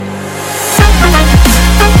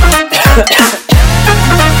Welcome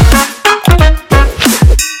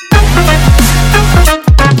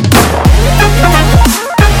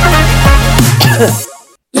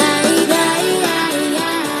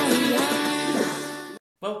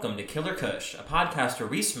to Killer Kush, a podcast where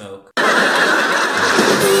we smoke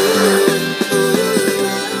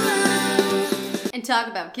and talk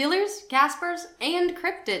about killers, Caspers, and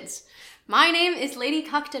cryptids. My name is Lady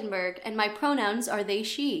Cuchtenberg, and my pronouns are they,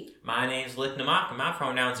 she. My name's Lit Namak, and my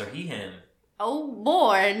pronouns are he, him. Oh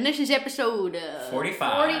boy, and this is episode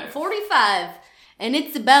 45. 45. And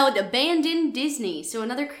it's about abandoned Disney. So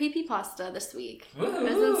another creepypasta this week. Woo-hoo.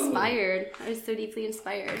 I was inspired. I was so deeply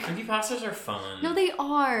inspired. Creepypastas are fun. No, they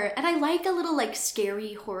are. And I like a little,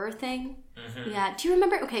 scary horror thing. Mm-hmm. Yeah. Do you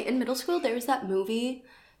remember, in middle school, there was that movie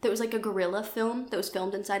that was, a gorilla film that was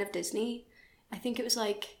filmed inside of Disney. I think it was,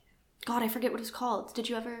 God, I forget what it's called.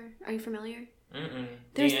 Are you familiar? Mm-mm.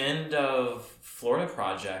 The end of Florida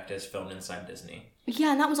Project is filmed inside Disney.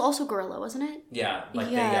 Yeah, and that was also gorilla, wasn't it? Yeah,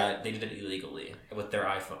 they did it illegally with their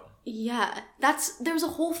iPhone. Yeah, there was a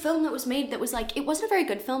whole film that was made that was it wasn't a very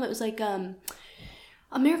good film. It was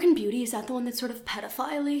American Beauty. Is that the one that's sort of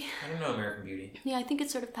pedophile-y? I don't know American Beauty. Yeah, I think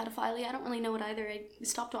it's sort of pedophile-y. I don't really know it either. I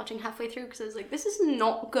stopped watching halfway through because I was like, this is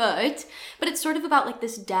not good. But it's sort of about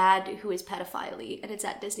this dad who is pedophile-y, and it's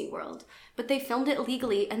at Disney World. But they filmed it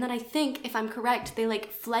illegally, and then I think, if I'm correct, they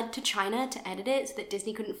fled to China to edit it so that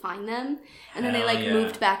Disney couldn't find them. And then they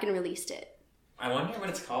moved back and released it. I wonder what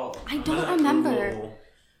it's called. I don't remember. Google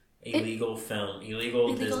illegal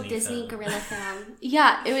Disney gorilla film.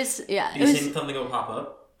 Yeah, it was. Yeah, do you think something will pop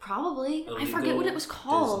up? Probably. Illegal I forget what it was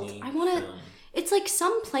called. Disney I want to. It's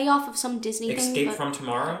some playoff of some Disney thing. Escape from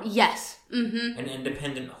Tomorrow. Yes. Mm-hmm. An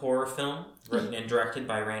independent horror film written and directed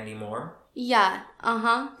by Randy Moore. Yeah.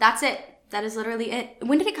 That's it. That is literally it.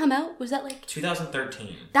 When did it come out? Was that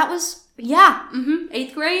 2013? That was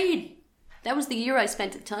 8th grade. That was the year I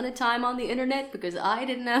spent a ton of time on the internet because I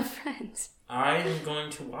didn't have friends. I'm going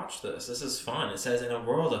to watch this. This is fun. It says, in a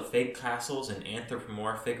world of fake castles and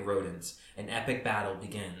anthropomorphic rodents, an epic battle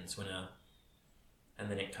begins and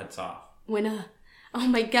then it cuts off. Oh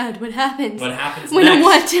my god, what happens? What happens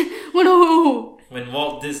next? When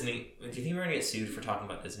Walt Disney... Do you think we're going to get sued for talking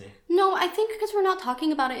about Disney? No, I think because we're not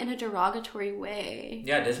talking about it in a derogatory way.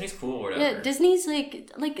 Yeah, Disney's cool or whatever. Yeah, Disney's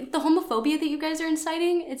the homophobia that you guys are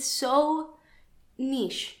inciting, it's so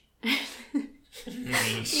niche.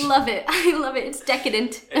 Niche. Love it. I love it. It's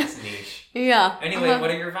decadent. It's niche. Yeah. Anyway, what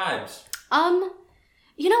are your vibes? I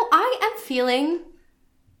am feeling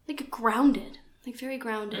grounded. Very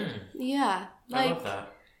grounded. Yeah. I love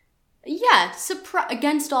that. Yeah,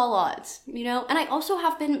 against all odds, And I also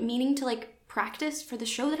have been meaning to practice for the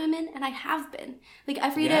show that I'm in, and I have been.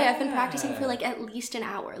 Every day I've been practicing for at least an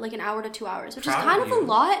hour, an hour to 2 hours, which is kind of a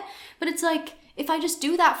lot, but it's if I just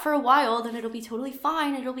do that for a while, then it'll be totally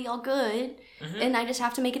fine, it'll be all good, and I just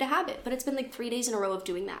have to make it a habit. But it's been 3 days in a row of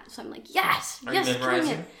doing that, so I'm yes, Are you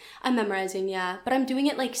memorizing? It. I'm memorizing, yeah, but I'm doing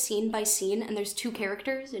it scene by scene, and there's 2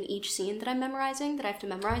 characters in each scene that I'm memorizing, that I have to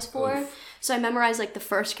memorize for. Oof. So I memorize the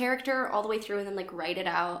first character all the way through, and then write it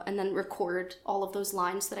out, and then record all of those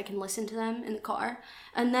lines so that I can listen to them in the car.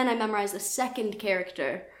 And then I memorize the second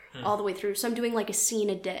character all the way through, so I'm doing a scene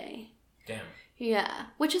a day. Damn. Yeah,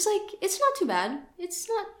 which is it's not too bad. It's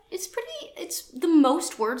the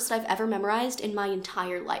most words that I've ever memorized in my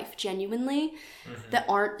entire life, genuinely, that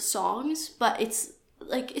aren't songs, but it's,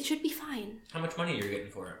 it should be fine. How much money are you getting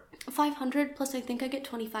for it? $500, plus I think I get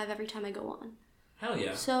 $25 every time I go on. Hell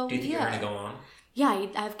yeah. So, do you think you're going to go on? Yeah,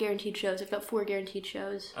 I have guaranteed shows. I've got 4 guaranteed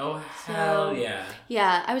shows. Oh, hell yeah.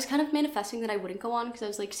 Yeah, I was kind of manifesting that I wouldn't go on because I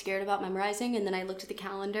was, scared about memorizing, and then I looked at the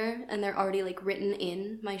calendar, and they're already, written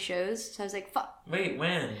in my shows, so I was like, fuck. Wait,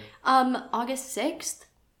 when? August 6th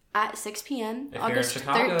at 6 p.m., if August you're in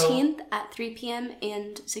Chicago. 13th at 3 p.m.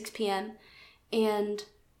 and 6 p.m., and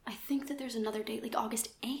I think that there's another date,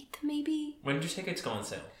 August 8th, maybe? When did your tickets go on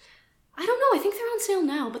sale? I don't know. I think they're on sale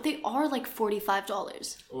now, but they are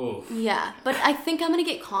 $45. Oof. Yeah, but I think I'm going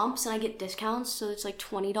to get comps and I get discounts, so it's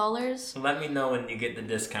 $20. So let me know when you get the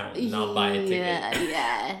discount and I'll buy a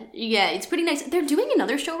ticket. Yeah, it's pretty nice. They're doing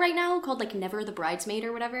another show right now called Never the Bridesmaid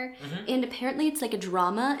or whatever, and apparently it's a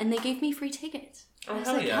drama, and they gave me free tickets. Oh,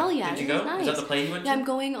 hell yeah. Did you go? Nice. Is that the play you went to? Yeah, I'm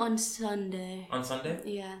going on Sunday. On Sunday?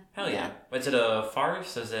 Yeah. Hell yeah. Is it a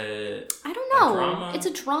farce? Is it I don't know. A drama? It's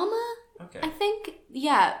a drama. Okay. I think,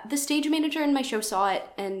 the stage manager in my show saw it,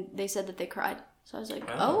 and they said that they cried. So I was like,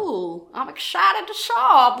 I'm excited to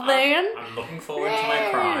shop then. I'm looking forward to my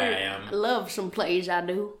cry, I am. I love some plays, I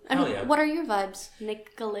do. And Hell yeah. What are your vibes,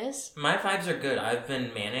 Nicholas? My vibes are good. I've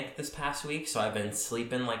been manic this past week, so I've been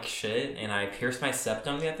sleeping like shit, and I pierced my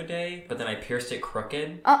septum the other day, but then I pierced it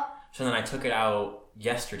crooked. So then I took it out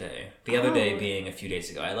yesterday. The other day being a few days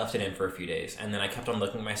ago. I left it in for a few days. And then I kept on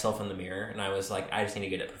looking at myself in the mirror. And I was like, I just need to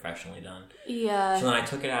get it professionally done. Yeah. So then I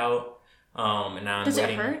took it out. And now I'm Does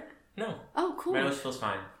waiting. it hurt? No. Oh, cool. My nose feels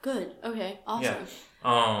fine. Good. Okay. Awesome.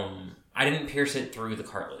 Yeah. I didn't pierce it through the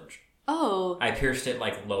cartilage. Oh. I pierced it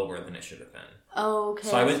like lower than it should have been. Okay.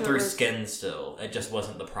 So I went through skin still. It just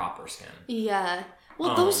wasn't the proper skin. Yeah.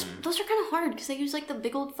 Well, those are kind of hard because they use like the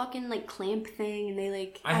big old fucking like clamp thing, and they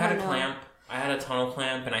like. I had a clamp. I had a tunnel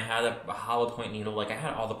clamp, and I had a hollow point needle. Like I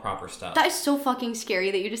had all the proper stuff. That is so fucking scary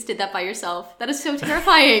that you just did that by yourself. That is so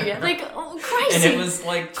terrifying. Like, oh, crazy. And it was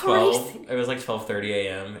like 12. Crazy. It was like 12:30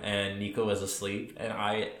 a.m. and Nico was asleep, and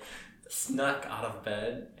I snuck out of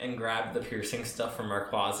bed and grabbed the piercing stuff from our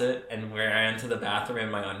closet and ran to the bathroom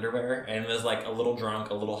in my underwear and was like a little drunk,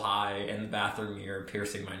 a little high in the bathroom mirror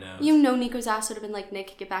piercing my nose. You know Nico's ass would have been like,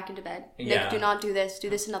 Nick, get back into bed. Yeah. Nick, do not do this. Do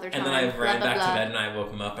this another time. And then I ran back to bed and I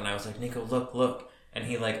woke him up and I was like, Nico, look. And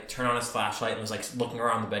he like turned on his flashlight and was like looking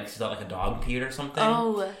around the bed because he thought like a dog peed or something.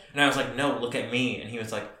 Oh. And I was like, no, look at me. And he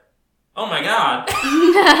was like, oh my god.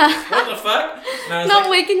 What the fuck? And I was not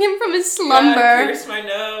waking him from his slumber. Yeah, pierce my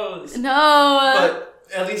nose. No. But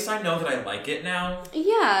at least I know that I like it now.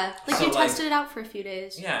 Yeah. Like so you tested it out for a few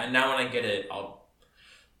days. Yeah, and now when I get it, I'll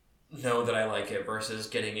know that I like it versus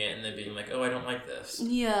getting it and then being like, oh, I don't like this.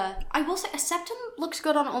 Yeah. I will say a septum looks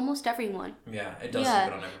good on almost everyone. Yeah, it does look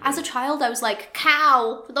good on everyone. As a child, I was like,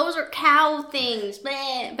 cow. Those are cow things.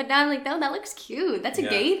 Bleh. But now I'm like, no, that looks cute. That's a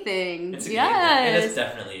gay thing. It's a gay thing. It is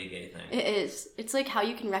definitely a gay thing. It is. It's like how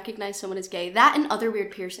you can recognize someone as gay. That and other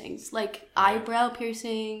weird piercings. Like eyebrow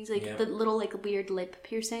piercings. Like the little like weird lip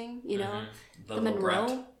piercing, you know? The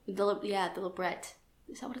Monroe. The little Brett.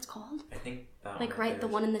 Is that what it's called? I think that like the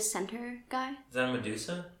one in the center guy. Is that a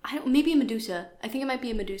Medusa? Maybe a Medusa. I think it might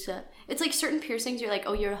be a Medusa. It's like certain piercings. You're like,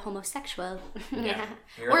 oh, you're a homosexual, yeah,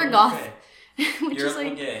 or a goth, which you're is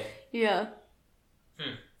like gay. Yeah.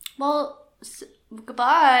 Well,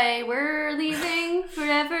 goodbye. We're leaving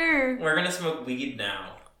forever. We're gonna smoke weed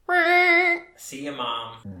now. See ya,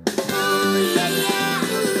 Mom. Do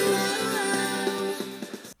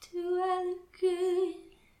I look good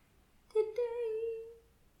today?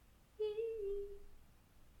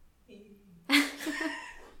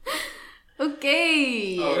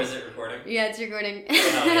 Okay. Oh, is it recording? Yeah, it's recording.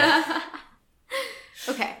 Oh, yeah.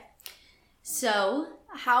 Okay. So,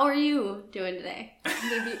 how are you doing today?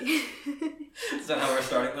 Maybe. Is that how we're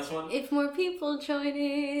starting this one? If more people join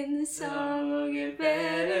in, the song will get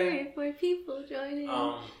better. If more people join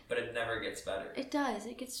in. But it never gets better. It does.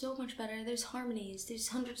 It gets so much better. There's harmonies. There's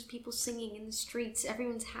hundreds of people singing in the streets.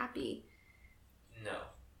 Everyone's happy. No.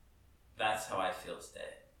 That's how I feel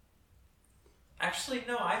today. Actually,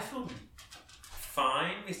 no, I feel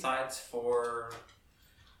fine besides for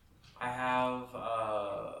I have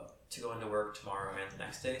to go into work tomorrow and the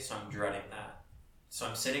next day, so I'm dreading that. So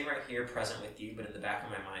I'm sitting right here present with you, but in the back of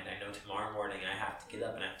my mind, I know tomorrow morning I have to get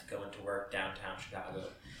up and I have to go into work downtown Chicago.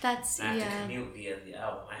 That's, and I have to commute via the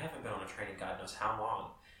L. I haven't been on a train in God knows how long.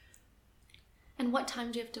 And what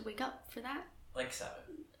time do you have to wake up for that? Like 7.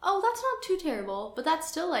 Oh, that's not too terrible, but that's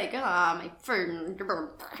still like, my friend.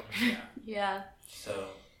 Yeah. Yeah. So.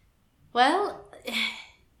 Well.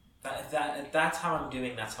 That's how I'm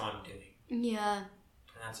doing. That's how I'm doing. Yeah. And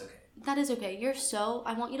that's okay. That is okay.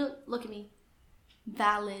 I want you to look at me.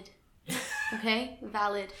 Valid. Okay?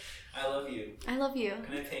 Valid. I love you. I love you.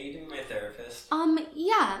 Can I pay you to be my therapist?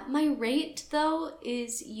 Yeah. My rate, though,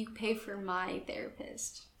 is you pay for my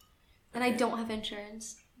therapist. And I don't have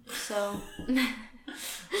insurance. So.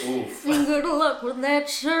 Oof. Good luck with that,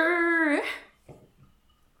 sir.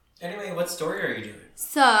 Anyway, what story are you doing?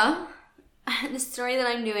 So, the story that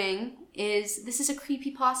I'm doing this is a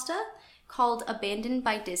creepypasta called Abandoned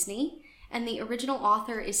by Disney, and the original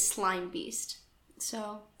author is Slime Beast.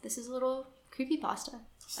 So, this is a little creepypasta.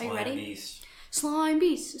 Are you ready? Beast. Slime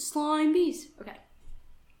Beast. Slime Beast. Okay.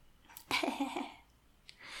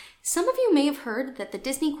 Some of you may have heard that the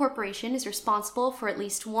Disney Corporation is responsible for at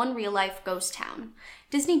least one real-life ghost town.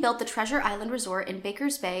 Disney built the Treasure Island Resort in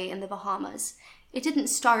Baker's Bay in the Bahamas. It didn't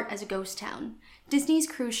start as a ghost town. Disney's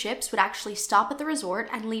cruise ships would actually stop at the resort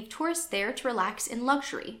and leave tourists there to relax in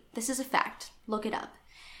luxury. This is a fact. Look it up.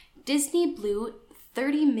 Disney blew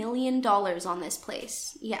 $30 million on this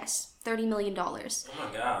place. Yes, $30 million. Oh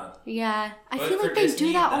my god. Yeah. I But feel like they Disney,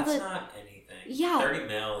 do that all the... That's not anything. Yeah. 30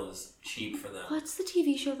 mil is cheap for them. What's the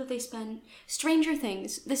TV show that they spend? Stranger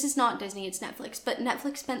Things. This is not Disney, it's Netflix. But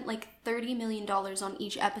Netflix spent like $30 million on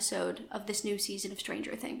each episode of this new season of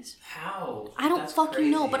Stranger Things. How? I don't That's fucking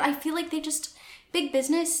crazy. know, but I feel like they just... Big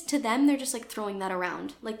business, to them, they're just like throwing that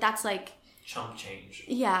around. Like that's like... Chump change.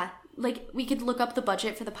 Yeah. like, we could look up the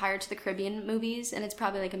budget for the Pirates of the Caribbean movies, and it's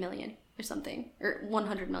probably like $1 million or something, or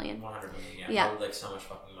 100 million. 100 million, yeah. Yeah. Probably like so much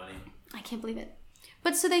fucking money. I can't believe it.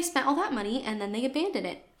 But so they spent all that money, and then they abandoned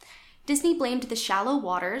it. Disney blamed the shallow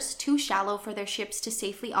waters, too shallow for their ships to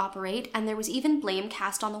safely operate, and there was even blame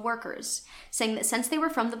cast on the workers, saying that since they were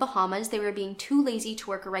from the Bahamas, they were being too lazy to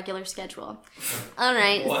work a regular schedule. All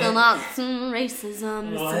right, still not some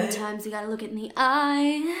racism. What? Sometimes you gotta look it in the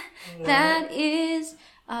eye. What? That is,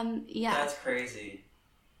 yeah. That's crazy.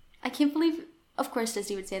 I can't believe, of course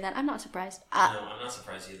Disney would say that. I'm not surprised. No, I'm not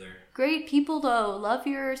surprised either. Great people, though. Love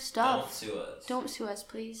your stuff. Don't sue us. Don't sue us,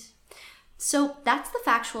 please. So that's the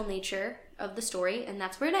factual nature of the story, and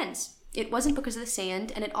that's where it ends. It wasn't because of the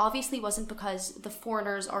sand, and it obviously wasn't because the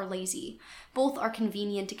foreigners are lazy. Both are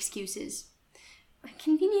convenient excuses.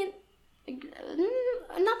 Convenient? Not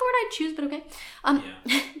the word I'd choose, but okay. Yeah.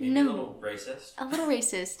 Maybe no. a little racist. A little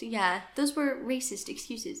racist, yeah. Those were racist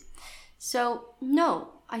excuses. So,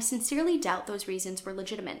 no, I sincerely doubt those reasons were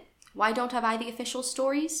legitimate. Why don't I buy the official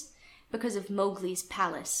stories? Because of Mowgli's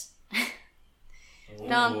palace.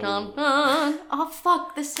 Dun, dun, dun. Oh,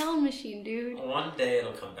 fuck, the sound machine, dude. One day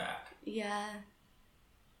it'll come back. Yeah.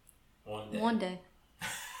 One day. One day.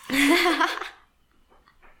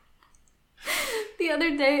 The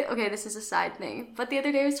other day, okay, this is a side thing, but the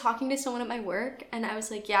other day I was talking to someone at my work, and I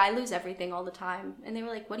was like, yeah, I lose everything all the time. And they were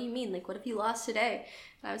like, what do you mean? Like, what have you lost today?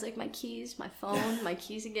 And I was like, my keys, my phone, my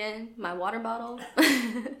keys again, my water bottle,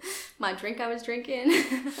 my drink I was drinking.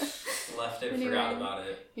 Left it, Anyway, forgot about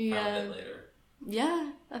it, yeah. found it later.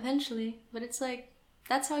 Yeah, eventually. But it's like,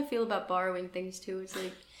 that's how I feel about borrowing things too. It's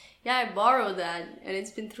like, yeah, I borrowed that, and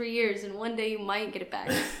it's been 3 years, and one day you might get it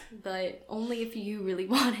back. But only if you really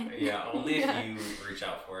want it. Yeah, only if you reach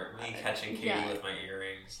out for it. Me catching Katie with my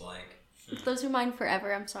earrings, like... Those are mine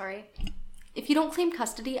forever, I'm sorry. If you don't claim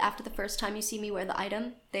custody after the first time you see me wear the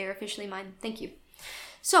item, they are officially mine. Thank you.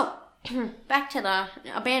 So, back to the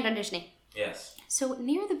abandoned Disney. Yes. So,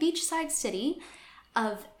 near the beachside city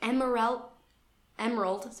of Emerald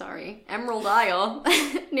Isle,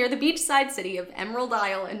 near the beachside city of Emerald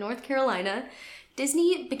Isle in North Carolina,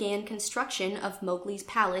 Disney began construction of Mowgli's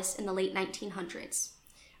palace in the late 1900s.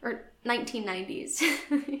 Or 1990s.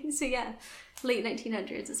 So yeah, late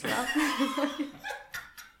 1900s as well.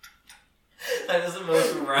 That is the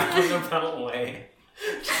most roundabout way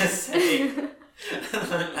to say the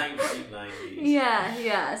 1990s.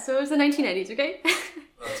 Yeah, so it was the 1990s, okay?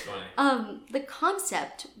 That's funny. The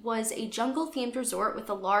concept was a jungle-themed resort with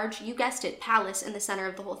a large, you guessed it, palace in the center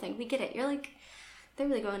of the whole thing. We get it. You're like, they're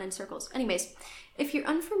really going in circles. Anyways, if you're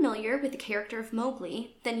unfamiliar with the character of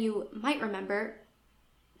Mowgli, then you might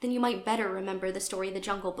better remember the story of the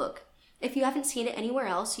Jungle Book. If you haven't seen it anywhere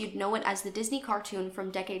else, you'd know it as the Disney cartoon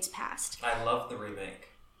from decades past. I love the remake.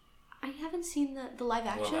 I haven't seen the live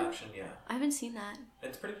action. Live action, yeah. I haven't seen that.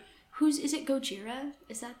 It's pretty... Is it Gojira?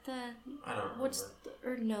 Is that the... I don't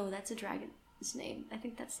remember. No, that's a dragon's name. I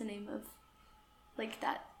think that's the name of, like,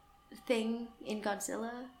 that thing in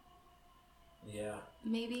Godzilla. Yeah.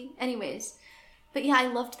 Maybe. Anyways. But yeah, I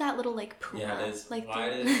loved that little, like, puma. Yeah, it is. Like Why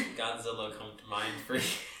did Godzilla come to mind for you?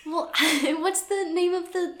 Well, what's the name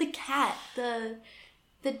of the cat? The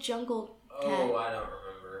jungle cat. Oh, I don't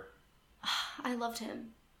remember. I loved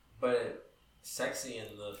him. But sexy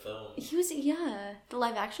in the film. He was, yeah. The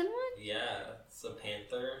live action one? Yeah, it's a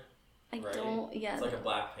panther. Right? Yeah. It's like a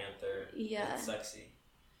black panther. Yeah. It's sexy.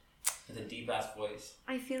 With a deep ass voice.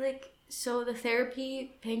 I feel like, so the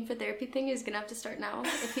paying for therapy thing is gonna have to start now.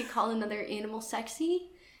 If you call another animal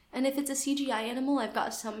sexy. And if it's a CGI animal, I've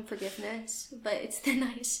got some forgiveness. But it's thin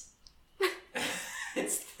ice.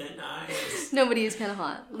 It's thin ice. Nobody is kind of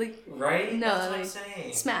hot. Like, right? No, that's what like, I'm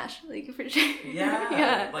saying. Smash. Like, for sure. Yeah.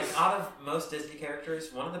 Yeah. Like, out of most Disney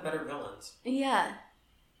characters, one of the better villains. Yeah.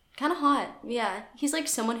 Kind of hot. Yeah. He's like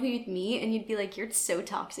someone who you'd meet and you'd be like, you're so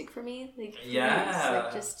toxic for me. Like, please, yeah.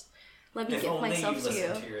 like, just let me if give only myself you to you.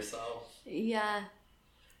 listen to yourself. Yeah.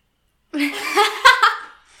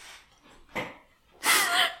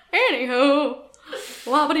 Anywho,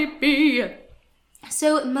 wobbity-bee.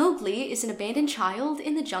 So Mowgli is an abandoned child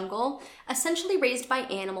in the jungle, essentially raised by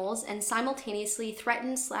animals and simultaneously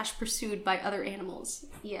threatened/pursued by other animals.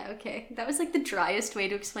 Yeah, okay. That was like the driest way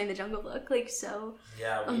to explain the Jungle Book. Like, so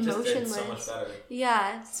yeah, we just did so emotionless. much better.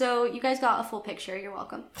 Yeah, so you guys got a full picture. You're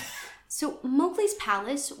welcome. So Mowgli's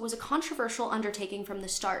palace was a controversial undertaking from the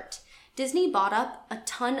start. Disney bought up a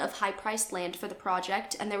ton of high-priced land for the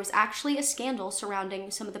project, and there was actually a scandal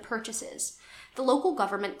surrounding some of the purchases. The local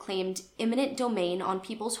government claimed eminent domain on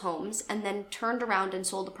people's homes and then turned around and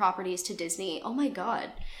sold the properties to Disney. Oh my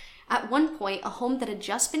god. At one point, a home that had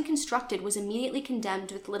just been constructed was immediately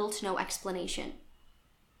condemned with little to no explanation.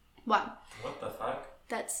 Wow. What the fuck?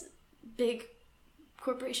 That's big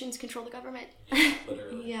corporations control the government. Yeah,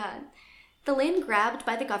 literally. Yeah. The land grabbed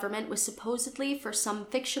by the government was supposedly for some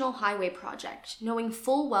fictional highway project. Knowing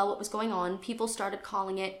full well what was going on, people started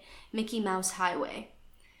calling it Mickey Mouse Highway.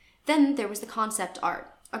 Then there was the concept art.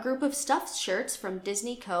 A group of stuffed shirts from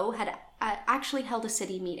Disney Co. had actually held a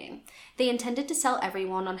city meeting. They intended to sell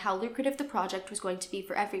everyone on how lucrative the project was going to be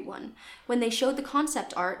for everyone. When they showed the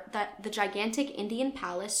concept art, that the gigantic Indian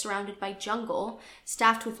palace surrounded by jungle,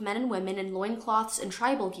 staffed with men and women in loincloths and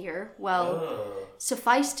tribal gear, well,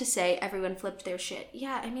 suffice to say, everyone flipped their shit.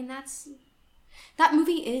 Yeah, I mean, that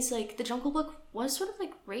movie is, like, the Jungle Book was sort of,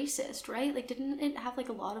 like, racist, right? Like, didn't it have, like,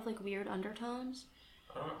 a lot of, like, weird undertones?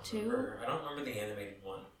 I don't remember the animated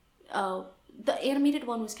one. Oh, the animated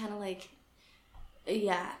one was kind of like,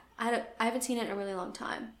 yeah, I haven't seen it in a really long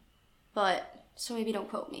time, but, so maybe don't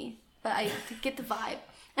quote me, but I get the vibe.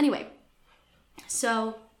 Anyway,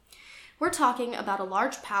 so we're talking about a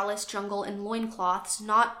large palace, jungle, and loincloths,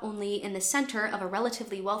 not only in the center of a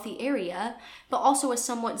relatively wealthy area, but also a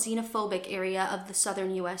somewhat xenophobic area of the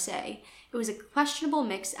southern USA. It was a questionable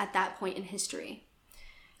mix at that point in history.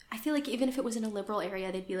 I feel like even if it was in a liberal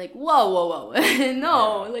area, they'd be like, whoa,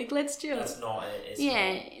 no, like, let's chill. That's not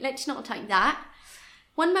it. Let's not take that.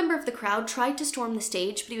 One member of the crowd tried to storm the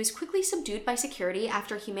stage, but he was quickly subdued by security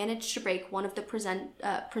after he managed to break one of the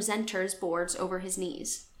presenter's boards over his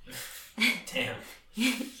knees. Damn.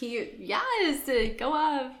 Go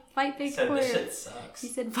on, fight big for it. This shit sucks. He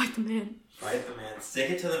said, fight the man. Fight the man. Stick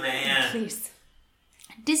it to the man. Please.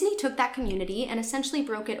 Disney took that community and essentially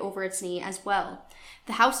broke it over its knee as well.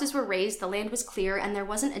 The houses were razed, the land was clear, and there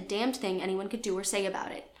wasn't a damned thing anyone could do or say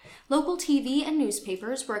about it. Local TV and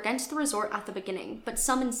newspapers were against the resort at the beginning, but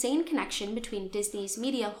some insane connection between Disney's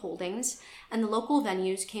media holdings and the local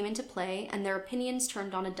venues came into play, and their opinions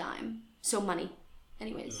turned on a dime. So money.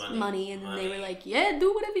 Anyways, money. And then they were like, yeah,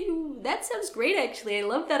 do whatever that sounds great, actually. I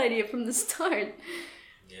love that idea from the start.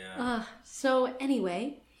 Yeah. So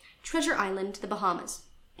anyway, Treasure Island, the Bahamas.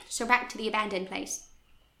 So back to the abandoned place.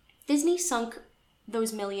 Disney sunk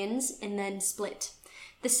those millions and then split.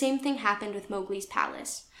 The same thing happened with Mowgli's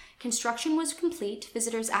Palace. Construction was complete,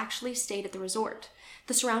 visitors actually stayed at the resort.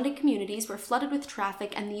 The surrounding communities were flooded with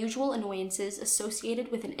traffic and the usual annoyances associated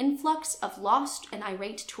with an influx of lost and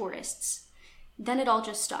irate tourists. Then it all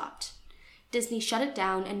just stopped. Disney shut it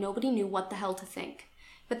down and nobody knew what the hell to think.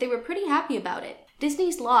 But they were pretty happy about it.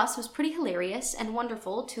 Disney's loss was pretty hilarious and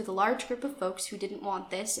wonderful to the large group of folks who didn't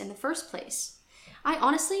want this in the first place. I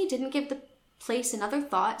honestly didn't give the place another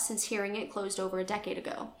thought since hearing it closed over a decade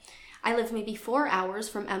ago. I live maybe 4 hours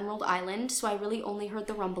from Emerald Island, so I really only heard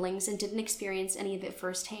the rumblings and didn't experience any of it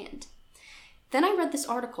firsthand. Then I read this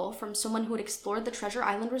article from someone who had explored the Treasure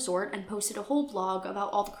Island Resort and posted a whole blog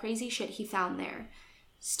about all the crazy shit he found there.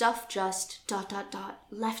 Stuff just ...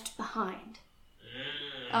 left behind.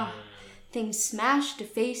 Things smashed,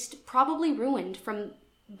 defaced, probably ruined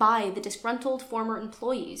by the disgruntled former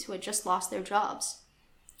employees who had just lost their jobs.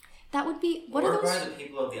 That would be... What are those? Or by the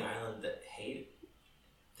people of the island that hate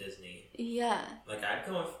Disney. Yeah. Like,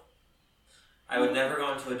 I would never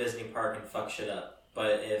go into a Disney park and fuck shit up.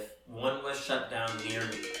 But if one was shut down near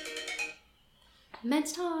me...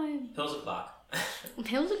 Meds time. Pills o'clock.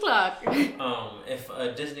 Pills o'clock. If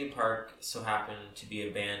a Disney park so happened to be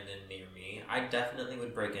abandoned near me, I definitely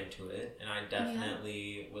would break into it, and I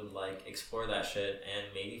definitely would, like, explore that shit and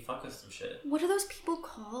maybe fuck with some shit. What are those people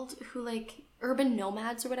called who, like, urban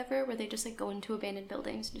nomads or whatever, where they just, like, go into abandoned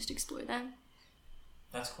buildings and just explore them?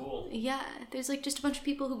 That's cool. Yeah, there's, like, just a bunch of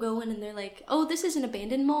people who go in and they're like, oh, this is an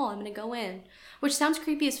abandoned mall, I'm gonna go in. Which sounds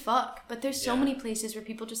creepy as fuck, but there's so many places where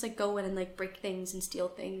people just, like, go in and, like, break things and steal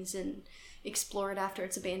things and explore it after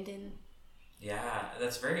it's abandoned. Yeah,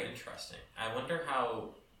 that's very interesting. I wonder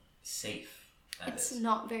how safe that is. It's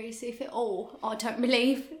not very safe at all, I don't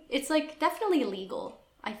believe. It's, like, definitely illegal,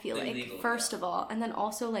 I feel illegal, like, first of all. And then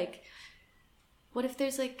also, like, what if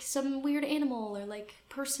there's, like, some weird animal or, like,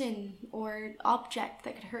 person or object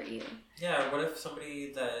that could hurt you? Yeah, what if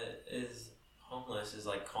somebody that is homeless is,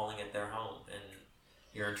 like, calling it their home and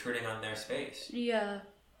you're intruding on their space? Yeah.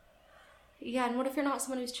 Yeah, and what if you're not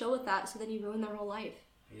someone who's chill with that, so then you ruin their whole life?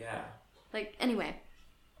 Yeah. Like, anyway.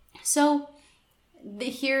 So,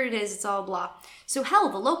 here it is, it's all blah. So hell,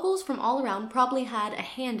 the locals from all around probably had a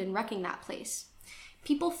hand in wrecking that place.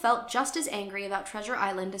 People felt just as angry about Treasure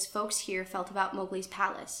Island as folks here felt about Mowgli's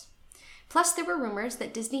Palace. Plus, there were rumors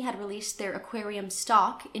that Disney had released their aquarium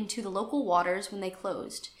stock into the local waters when they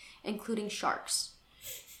closed, including sharks.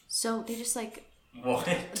 So they just, like, What?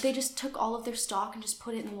 They just took all of their stock and just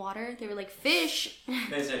put it in water. They were like, fish!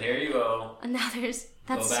 They said, here you go. And now that's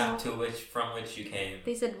go back to from which you came.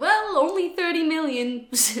 They said, well, only 30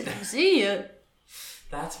 million. See ya.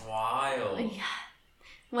 That's wild. Yeah.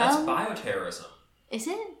 Well, that's bioterrorism. Is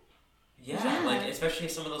it? Yeah, like, especially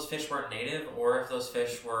if some of those fish weren't native, or if those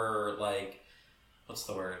fish were, like, what's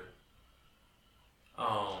the word?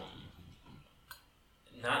 Not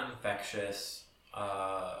infectious,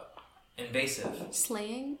 invasive.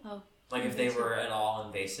 Slaying? Oh. Like, if they were at all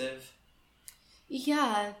invasive.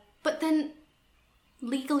 Yeah, but then,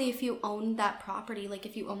 legally, if you own that property, like,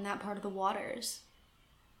 if you own that part of the waters,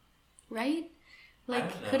 right?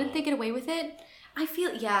 Like, couldn't they get away with it? I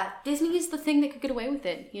feel, Disney is the thing that could get away with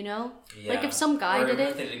it, you know? Yeah. Like, if some guy did it...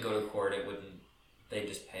 if they didn't go to court, it wouldn't... They'd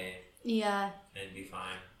just pay. Yeah. And it'd be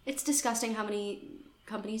fine. It's disgusting how many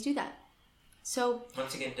companies do that. So...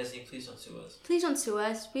 Once again, Disney, please don't sue us. Please don't sue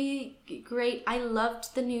us. Great. I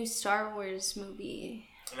loved the new Star Wars movie.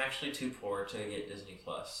 I'm actually too poor to get Disney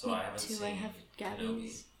Plus, so I haven't seen I have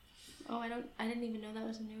Gabby's. Kenobi. Oh, I didn't even know that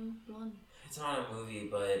was a new one. It's not a movie,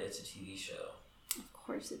 but it's a TV show. Of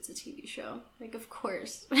course it's a TV show. Like, of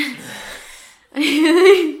course. Good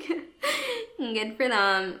for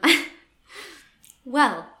them.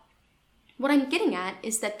 Well, what I'm getting at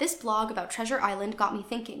is that this blog about Treasure Island got me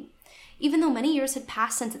thinking. Even though many years had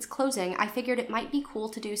passed since its closing, I figured it might be cool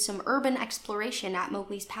to do some urban exploration at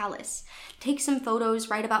Mowgli's Palace. Take some photos,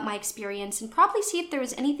 write about my experience, and probably see if there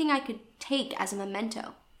was anything I could take as a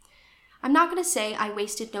memento. I'm not going to say I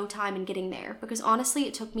wasted no time in getting there, because honestly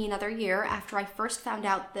it took me another year after I first found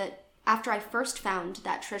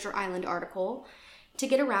that Treasure Island article to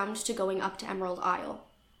get around to going up to Emerald Isle.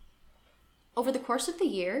 Over the course of the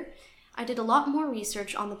year, I did a lot more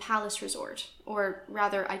research on the Palace Resort, or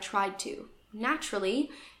rather I tried to.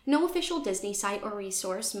 Naturally, no official Disney site or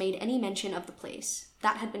resource made any mention of the place.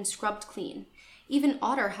 That had been scrubbed clean. Even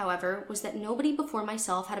odder, however, was that nobody before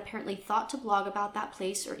myself had apparently thought to blog about that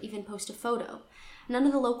place or even post a photo. None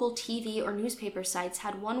of the local TV or newspaper sites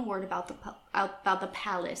had one word about the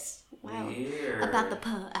palace. Wow. Weird. About the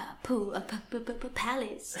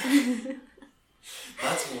palace.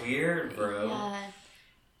 That's weird, bro. Yeah.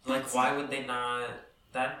 Like, why would they not...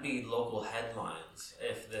 That'd be local headlines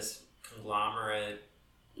if this conglomerate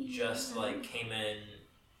just, like, came in,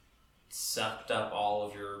 sucked up all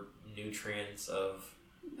of your nutrients of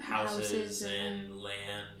houses and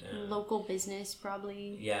land and local business,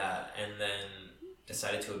 probably. Yeah, and then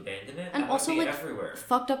decided to abandon it. And that also, would be like, everywhere.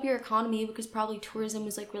 Fucked up your economy because probably tourism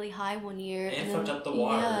was, like, really high one year. And fucked up the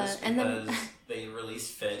waters because they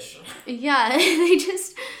released fish. Yeah, they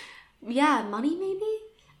just... Yeah, money maybe?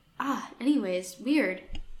 Anyways, weird.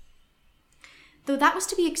 Though that was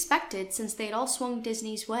to be expected since they had all swung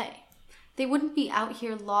Disney's way. They wouldn't be out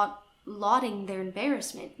here lauding their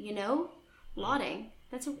embarrassment, you know? Lauding.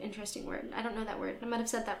 That's an interesting word. I don't know that word. I might have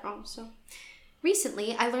said that wrong, so...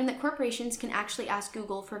 Recently, I learned that corporations can actually ask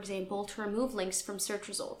Google, for example, to remove links from search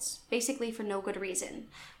results, basically for no good reason.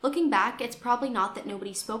 Looking back, it's probably not that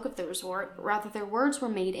nobody spoke of the resort, but rather their words were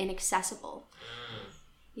made inaccessible.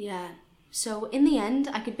 Yeah. So, in the end,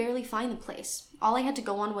 I could barely find the place. All I had to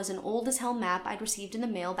go on was an old-as-hell map I'd received in the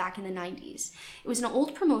mail back in the 90s. It was an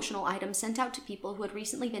old promotional item sent out to people who had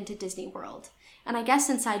recently been to Disney World. And I guess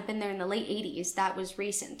since I'd been there in the late 80s, that was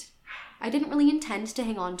recent. I didn't really intend to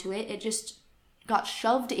hang on to it just got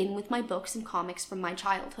shoved in with my books and comics from my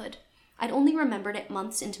childhood. I'd only remembered it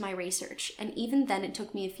months into my research, and even then it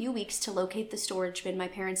took me a few weeks to locate the storage bin my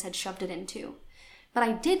parents had shoved it into. But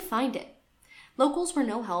I did find it. Locals were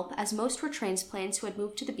no help, as most were transplants who had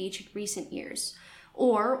moved to the beach in recent years,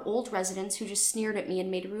 or old residents who just sneered at me and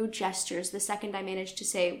made rude gestures the second I managed to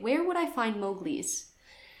say, "Where would I find Mowgli's?"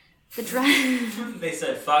 They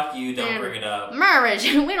said, "Fuck you, don't bring it up." Marriage!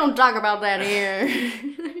 We don't talk about that here.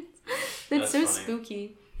 That's so funny.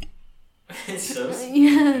 spooky. It's so spooky.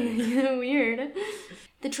 Yeah, weird.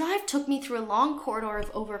 The drive took me through a long corridor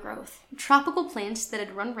of overgrowth. Tropical plants that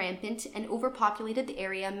had run rampant and overpopulated the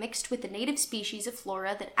area mixed with the native species of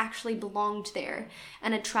flora that actually belonged there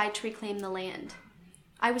and had tried to reclaim the land.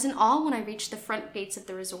 I was in awe when I reached the front gates of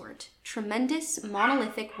the resort. Tremendous,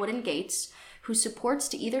 monolithic wooden gates whose supports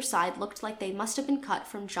to either side looked like they must have been cut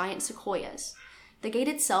from giant sequoias. The gate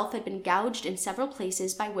itself had been gouged in several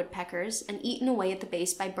places by woodpeckers and eaten away at the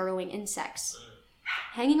base by burrowing insects.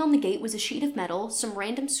 Hanging on the gate was a sheet of metal, some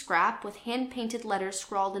random scrap with hand-painted letters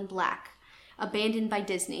scrawled in black. Abandoned by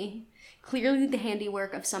Disney. Clearly the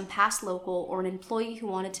handiwork of some past local or an employee who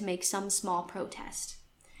wanted to make some small protest.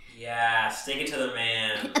 Yeah, stick it to the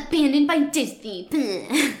man. Abandoned by Disney.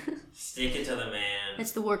 Stick it to the man.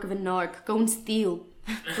 That's the work of a narc. Go and steal.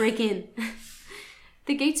 Break in.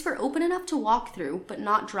 The gates were open enough to walk through, but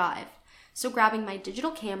not drive. So grabbing my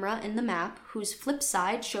digital camera and the map, whose flip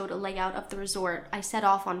side showed a layout of the resort, I set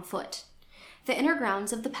off on foot. The inner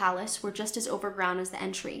grounds of the palace were just as overgrown as the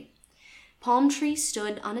entry. Palm trees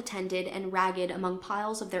stood unattended and ragged among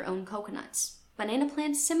piles of their own coconuts. Banana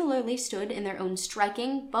plants similarly stood in their own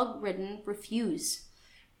striking, bug-ridden refuse.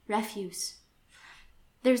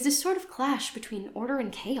 There's this sort of clash between order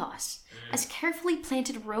and chaos, as carefully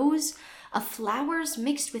planted rows of flowers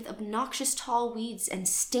mixed with obnoxious tall weeds and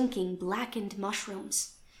stinking blackened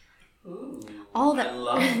mushrooms. Ooh, All that I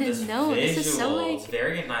love this visual. This is so like It's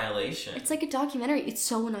very Annihilation. it's like a documentary. It's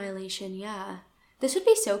so Annihilation, yeah. This would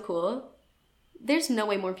be so cool. There's no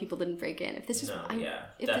way more people didn't break in. If this is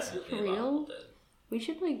if this is for real, we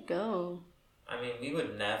should like go. I mean, we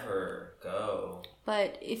would never go.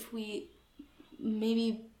 But if we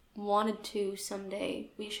maybe wanted to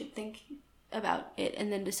someday, we should think about it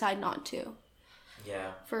and then decide not to.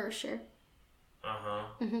 Yeah. For sure. Uh-huh.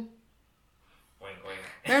 Mm-hmm. Wink, wink.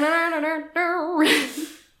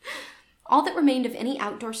 All that remained of any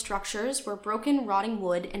outdoor structures were broken, rotting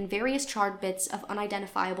wood and various charred bits of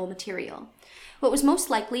unidentifiable material. What was most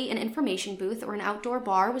likely an information booth or an outdoor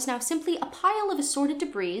bar was now simply a pile of assorted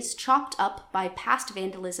debris chopped up by past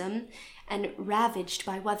vandalism and ravaged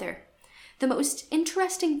by weather. The most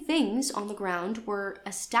interesting things on the ground were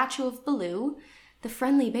a statue of Baloo, the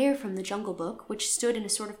friendly bear from the Jungle Book, which stood in a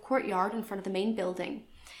sort of courtyard in front of the main building.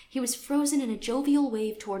 He was frozen in a jovial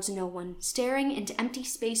wave towards no one, staring into empty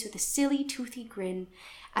space with a silly, toothy grin,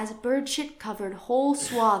 as birdshit covered whole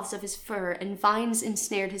swaths of his fur and vines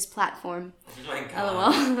ensnared his platform. Oh my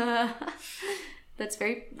god. LOL. That's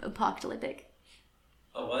very apocalyptic.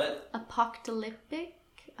 A what? Apocalyptic?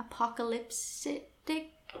 Apocalyptic.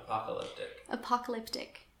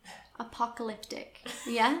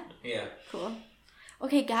 Yeah? Yeah. Cool.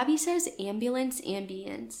 Okay, Gabby says ambulance,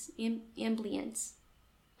 ambience.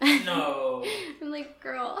 No. I'm like,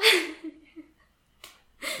 girl.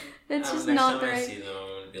 That's just next not time the I right. see them,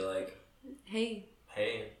 I'm gonna be like, Hey.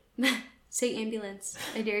 Say ambulance.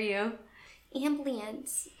 I dare you.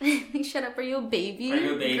 Ambulance. Shut up. Are you a baby? Are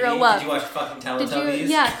you a baby? Grow up. Did you watch fucking Teletubbies?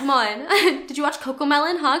 Yeah, come on. Did you watch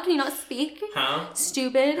Cocomelon, huh? Can you not speak? Huh?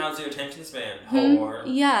 Stupid. How's your attention span? Whore.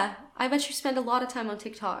 Yeah. I bet you spend a lot of time on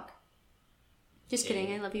TikTok. Just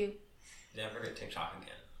kidding. I love you. Never get TikTok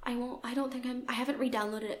again. I won't. I don't think I haven't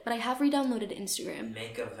re-downloaded it, but I have re-downloaded Instagram.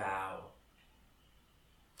 Make a vow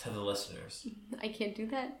to the listeners. I can't do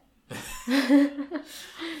that.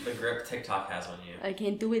 The grip TikTok has on you. I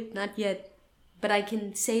can't do it, not yet. But I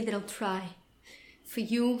can say that I'll try. For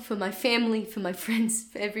you, for my family, for my friends,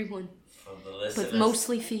 for everyone. For the listeners. But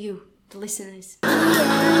mostly for you, the listeners.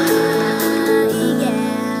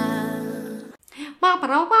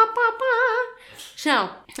 So,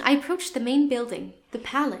 I approached the main building, the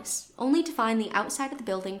palace, only to find the outside of the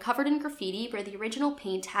building covered in graffiti where the original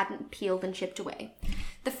paint hadn't peeled and chipped away.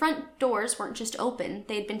 The front doors weren't just open,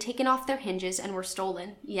 they had been taken off their hinges and were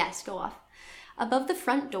stolen. Yes, go off. Above the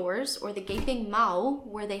front doors, or the gaping mao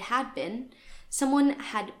where they had been, someone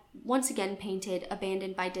had once again painted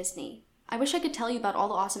 "Abandoned by Disney." I wish I could tell you about all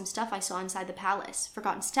the awesome stuff I saw inside the palace.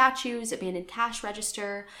 Forgotten statues, abandoned cash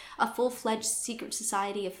register, a full-fledged secret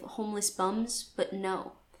society of homeless bums, but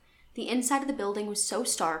no. The inside of the building was so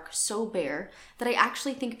stark, so bare, that I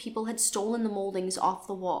actually think people had stolen the moldings off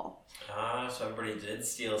the wall. Ah, so everybody did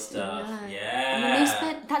steal stuff.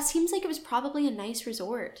 Yeah. That seems like it was probably a nice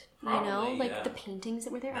resort. Probably, you know? Like yeah. the paintings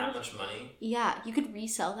that were there. That much money. Yeah, you could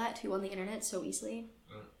resell that too on the internet so easily.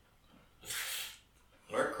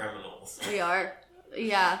 We're criminals. We are.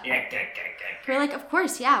 Yeah. We're like, of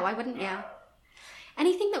course, yeah, why wouldn't you?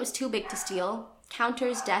 Anything that was too big to steal,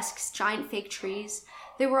 counters, desks, giant fake trees,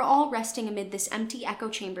 they were all resting amid this empty echo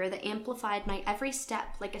chamber that amplified my every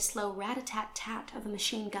step like a slow rat-a-tat-tat of a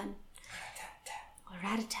machine gun.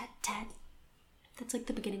 Rat-a-tat-tat. That's like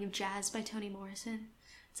the beginning of Jazz by Toni Morrison.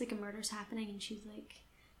 It's like a murder's happening and she's like,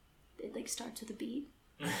 it like starts with a beat.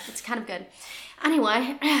 It's kind of good.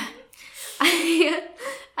 Anyway,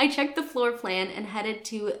 I checked the floor plan and headed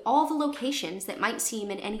to all the locations that might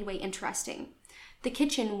seem in any way interesting. The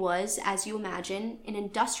kitchen was, as you imagine, an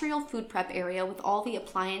industrial food prep area with all the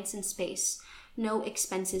appliance and space, no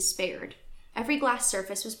expenses spared. Every glass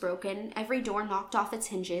surface was broken, every door knocked off its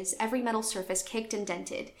hinges, every metal surface kicked and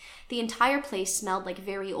dented. The entire place smelled like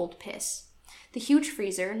very old piss. The huge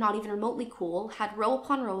freezer, not even remotely cool, had row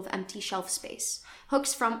upon row of empty shelf space.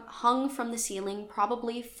 Hooks hung from the ceiling,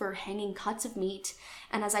 probably for hanging cuts of meat,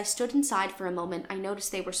 and as I stood inside for a moment, I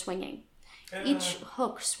noticed they were swinging. Each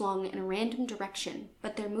hook swung in a random direction,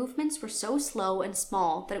 but their movements were so slow and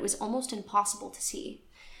small that it was almost impossible to see.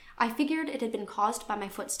 I figured it had been caused by my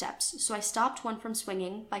footsteps, so I stopped one from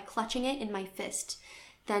swinging by clutching it in my fist,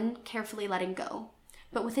 then carefully letting go.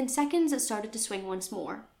 But within seconds, it started to swing once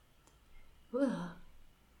more. Ugh.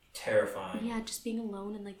 Terrifying. Yeah, just being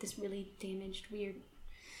alone in like this really damaged, weird...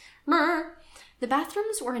 Brr. The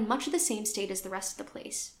bathrooms were in much of the same state as the rest of the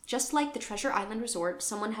place. Just like the Treasure Island Resort,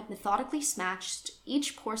 someone had methodically smashed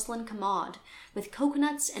each porcelain commode with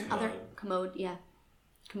coconuts and other... Commode, yeah.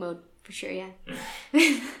 Commode, for sure, yeah.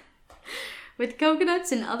 With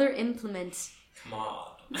coconuts and other implements.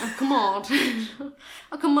 Commode. A commode.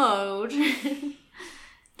 A commode.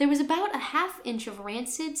 There was about a half-inch of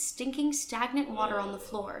rancid, stinking, stagnant water on the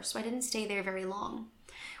floor, so I didn't stay there very long.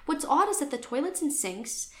 What's odd is that the toilets and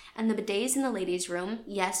sinks and the bidets in the ladies' room,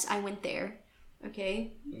 yes, I went there.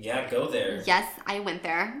 Okay? Yeah, go there. Yes, I went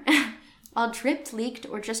there. All dripped, leaked,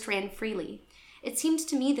 or just ran freely. It seems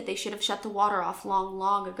to me that they should have shut the water off long,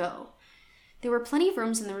 long ago. There were plenty of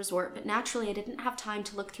rooms in the resort, but naturally I didn't have time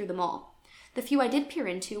to look through them all. The few I did peer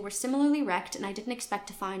into were similarly wrecked, and I didn't expect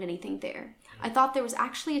to find anything there. I thought there was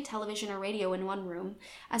actually a television or radio in one room,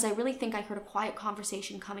 as I really think I heard a quiet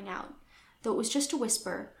conversation coming out. Though it was just a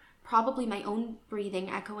whisper, probably my own breathing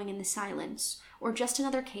echoing in the silence, or just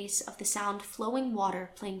another case of the sound flowing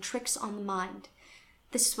water playing tricks on the mind.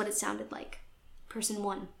 This is what it sounded like. Person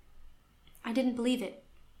 1. I didn't believe it.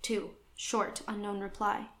 2. Short, unknown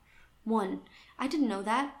reply. 1. I didn't know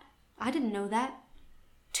that. I didn't know that.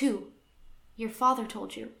 2. Your father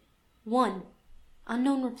told you. 1.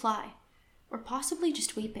 Unknown reply. Or possibly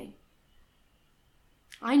just weeping.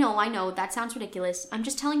 I know, that sounds ridiculous. I'm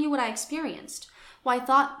just telling you what I experienced. Well, I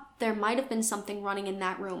thought there might have been something running in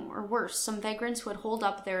that room, or worse, some vagrants who had holed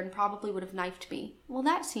up there and probably would have knifed me. Well,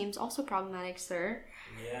 that seems also problematic, sir.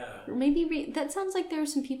 Yeah. Or maybe, that sounds like there are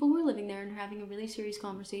some people who are living there and are having a really serious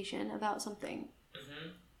conversation about something. Mm-hmm.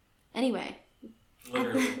 Anyway.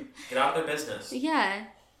 Literally. Get out of their business. Yeah.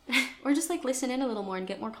 Or just, like, listen in a little more and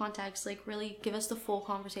get more context. Like, really give us the full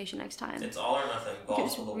conversation next time. It's all or nothing. It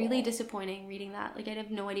was really disappointing reading that. Like, I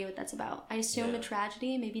have no idea what that's about. I assume a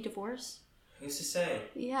tragedy, maybe divorce. Who's to say?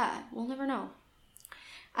 Yeah, we'll never know.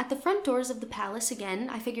 At the front doors of the palace again,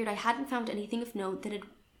 I figured I hadn't found anything of note that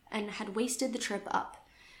had wasted the trip up.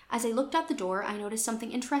 As I looked out the door, I noticed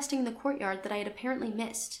something interesting in the courtyard that I had apparently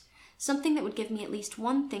missed. Something that would give me at least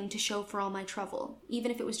one thing to show for all my trouble,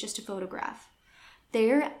 even if it was just a photograph.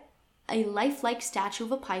 There, a lifelike statue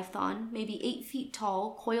of a python, maybe 8 feet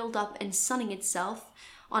tall, coiled up and sunning itself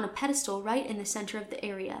on a pedestal right in the center of the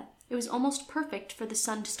area. It was almost perfect for the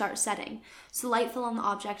sun to start setting, so the light fell on the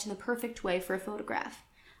object in the perfect way for a photograph.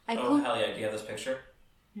 Hell yeah. Do you have this picture?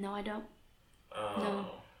 No, I don't. Oh. No.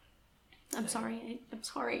 I'm sorry. I'm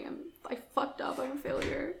sorry. I fucked up. I'm a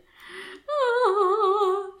failure.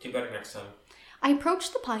 Do better next time. I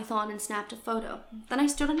approached the python and snapped a photo. Then I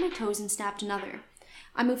stood on my toes and snapped another.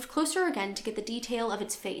 I moved closer again to get the detail of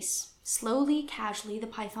its face. Slowly, casually, the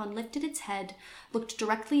python lifted its head, looked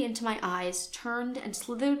directly into my eyes, turned, and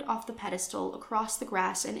slithered off the pedestal, across the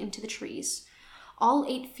grass, and into the trees. All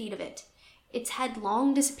 8 feet of it. Its head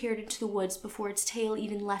long disappeared into the woods before its tail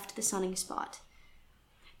even left the sunning spot.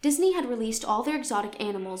 Disney had released all their exotic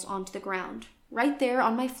animals onto the ground. Right there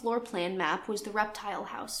on my floor plan map was the reptile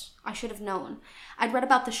house. I should have known. I'd read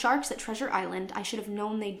about the sharks at Treasure Island. I should have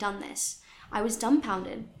known they'd done this. I was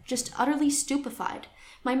dumbfounded, just utterly stupefied.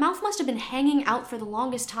 My mouth must have been hanging out for the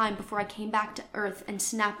longest time before I came back to Earth and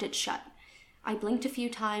snapped it shut. I blinked a few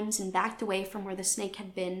times and backed away from where the snake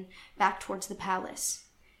had been, back towards the palace.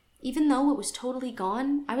 Even though it was totally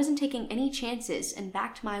gone, I wasn't taking any chances and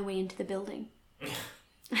backed my way into the building.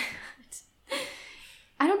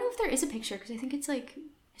 I don't know if there is a picture, because I think it's like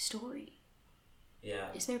a story. Yeah.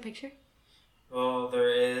 Is there a picture? Well,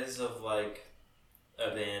 there is of like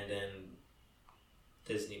abandoned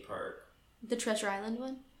Disney park. The Treasure Island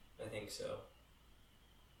one? I think so.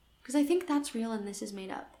 Because I think that's real and this is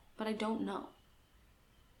made up, but I don't know.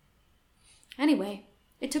 Anyway,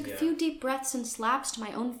 it took a few deep breaths and slaps to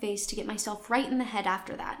my own face to get myself right in the head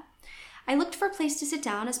after that. I looked for a place to sit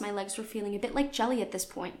down as my legs were feeling a bit like jelly at this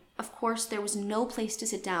point. Of course, there was no place to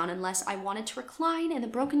sit down unless I wanted to recline in the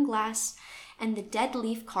broken glass and the dead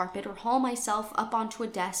leaf carpet or haul myself up onto a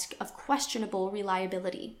desk of questionable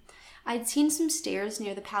reliability. I'd seen some stairs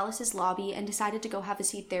near the palace's lobby and decided to go have a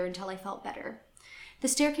seat there until I felt better. The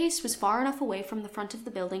staircase was far enough away from the front of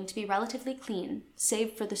the building to be relatively clean,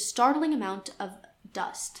 save for the startling amount of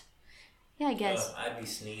dust. Yeah, I guess. I'd be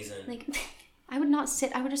sneezing. Like, I would not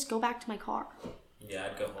sit. I would just go back to my car. Yeah,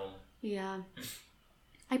 I'd go home. Yeah.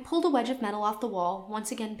 I pulled a wedge of metal off the wall,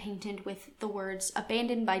 once again painted with the words,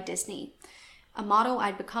 "Abandoned by Disney," a motto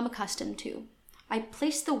I'd become accustomed to. I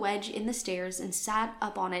placed the wedge in the stairs and sat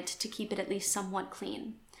up on it to keep it at least somewhat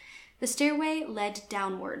clean. The stairway led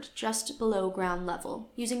downward, just below ground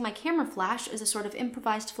level. Using my camera flash as a sort of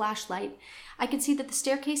improvised flashlight, I could see that the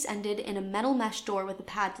staircase ended in a metal mesh door with a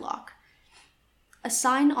padlock. A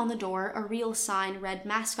sign on the door, a real sign, read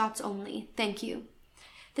 "Mascots Only, Thank You."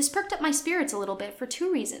 This perked up my spirits a little bit for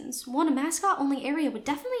 2 reasons. 1, a mascot-only area would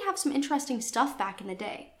definitely have some interesting stuff back in the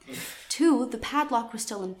day. 2, the padlock was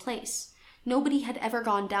still in place. Nobody had ever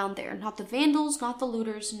gone down there, not the vandals, not the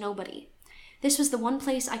looters, nobody. This was the one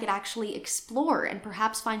place I could actually explore and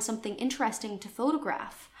perhaps find something interesting to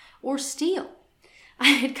photograph. Or steal. I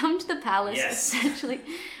had come to the palace, essentially.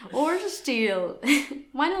 Or steal.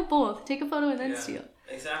 Why not both? Take a photo and then steal.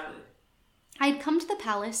 Exactly. I had come to the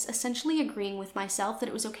palace essentially agreeing with myself that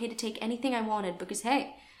it was okay to take anything I wanted because,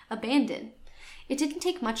 hey, abandoned. It didn't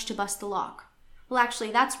take much to bust the lock. Well,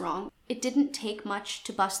 actually, that's wrong. It didn't take much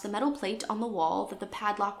to bust the metal plate on the wall that the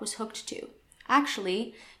padlock was hooked to.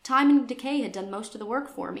 Actually, time and decay had done most of the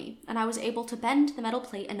work for me, and I was able to bend the metal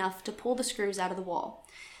plate enough to pull the screws out of the wall,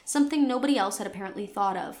 something nobody else had apparently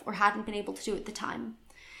thought of or hadn't been able to do at the time.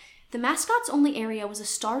 The mascots only area was a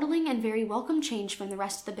startling and very welcome change from the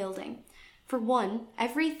rest of the building. For one,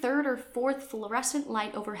 every 3rd or 4th fluorescent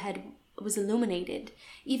light overhead was illuminated,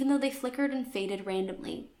 even though they flickered and faded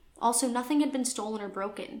randomly. Also, nothing had been stolen or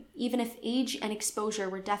broken, even if age and exposure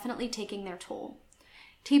were definitely taking their toll.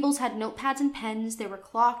 Tables had notepads and pens, there were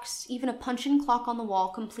clocks, even a punch-in clock on the wall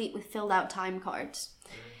complete with filled-out time cards.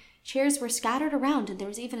 Chairs were scattered around, and there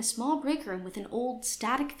was even a small break room with an old,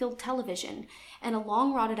 static-filled television and a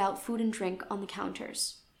long rotted-out food and drink on the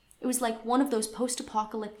counters. It was like one of those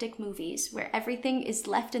post-apocalyptic movies where everything is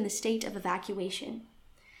left in the state of evacuation.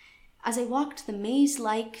 As I walked the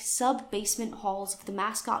maze-like sub-basement halls of the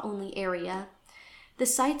mascot-only area, the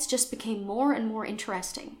sights just became more and more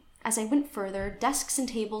interesting. As I went further, desks and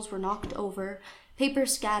tables were knocked over, paper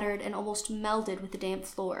scattered and almost melded with the damp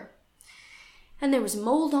floor. And there was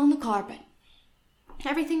mold on the carpet.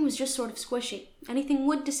 Everything was just sort of squishy. Anything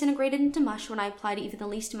wood disintegrated into mush when I applied even the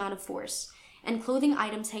least amount of force, and clothing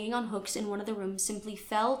items hanging on hooks in one of the rooms simply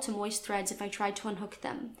fell to moist threads if I tried to unhook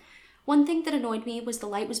them. One thing that annoyed me was the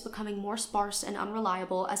light was becoming more sparse and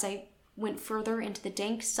unreliable as I went further into the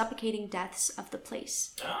dank, suffocating depths of the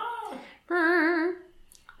place. Brrr.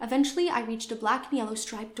 Eventually, I reached a black and yellow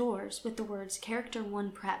striped doors with the words Character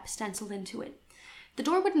 1 Prep stenciled into it. The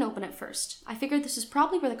door wouldn't open at first. I figured this was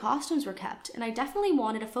probably where the costumes were kept, and I definitely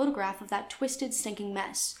wanted a photograph of that twisted, stinking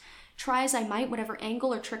mess. Try as I might, whatever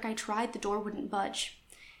angle or trick I tried, the door wouldn't budge.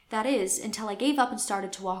 That is, until I gave up and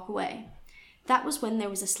started to walk away. That was when there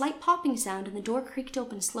was a slight popping sound and the door creaked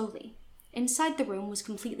open slowly. Inside the room was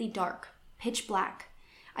completely dark, pitch black.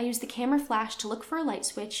 I used the camera flash to look for a light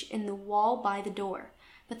switch in the wall by the door,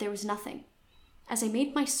 but there was nothing. As I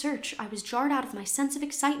made my search, I was jarred out of my sense of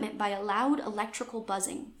excitement by a loud electrical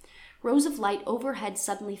buzzing. Rows of light overhead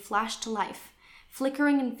suddenly flashed to life,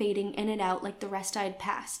 flickering and fading in and out like the rest I had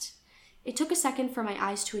passed. It took a second for my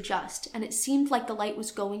eyes to adjust, and it seemed like the light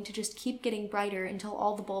was going to just keep getting brighter until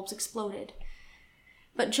all the bulbs exploded.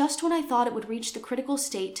 But just when I thought it would reach the critical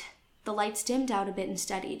state, the lights dimmed out a bit and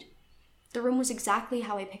steadied. The room was exactly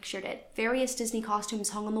how I pictured it. Various Disney costumes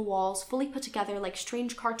hung on the walls, fully put together like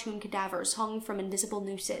strange cartoon cadavers hung from invisible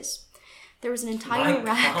nooses. There was an entire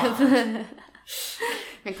rack of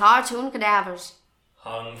cartoon cadavers.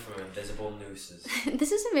 Hung from invisible nooses.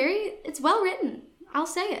 This is it's well written. I'll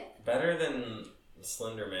say it. Better than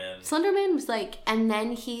Slender Man. Slender Man was like, and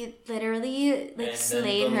then he literally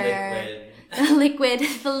slayed her. Liquid.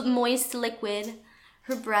 The moist liquid.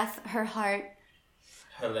 Her breath, her heart.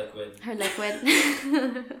 Her liquid.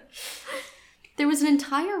 There was an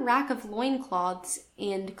entire rack of loincloths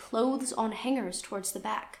and clothes on hangers towards the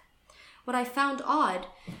back. What I found odd,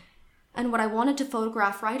 and what I wanted to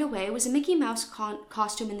photograph right away, was a Mickey Mouse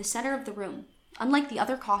costume in the center of the room. Unlike the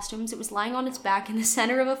other costumes, it was lying on its back in the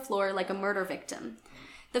center of a floor like a murder victim.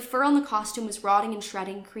 The fur on the costume was rotting and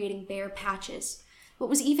shredding, creating bare patches. What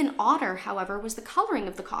was even odder, however, was the coloring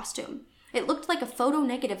of the costume. It looked like a photo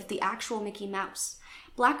negative of the actual Mickey Mouse.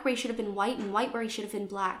 Black Ray should have been white and White Ray should have been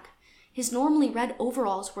black. His normally red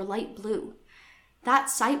overalls were light blue. That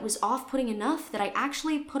sight was off-putting enough that I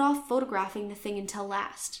actually put off photographing the thing until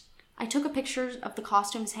last. I took a picture of the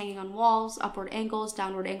costumes hanging on walls, upward angles,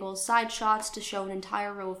 downward angles, side shots to show an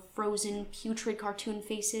entire row of frozen, putrid cartoon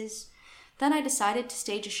faces. Then I decided to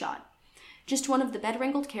stage a shot. Just one of the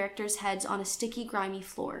bed-wrinkled characters' heads on a sticky, grimy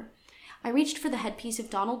floor. I reached for the headpiece of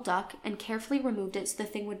Donald Duck and carefully removed it so the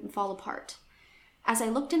thing wouldn't fall apart. As I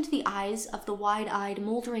looked into the eyes of the wide-eyed,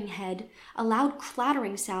 moldering head, a loud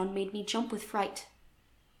clattering sound made me jump with fright.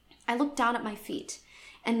 I looked down at my feet,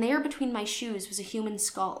 and there between my shoes was a human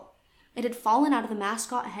skull. It had fallen out of the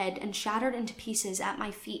mascot head and shattered into pieces at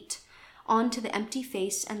my feet. Onto the empty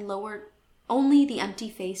face and lower... Only the empty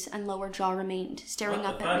face and lower jaw remained, staring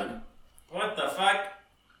up at me. What the fuck?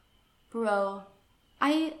 Bro,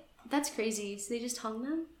 that's crazy. So they just hung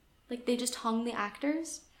them? Like, they just hung the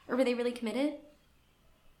actors? Or were they really committed?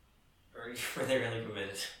 Or were they really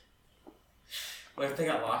committed? What if they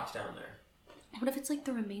got locked down there? What if it's like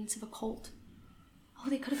the remains of a cult? Oh,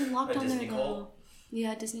 they could have been locked down there, though.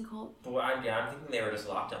 Yeah, Disney cult. But I'm thinking they were just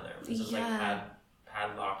locked down there. This is like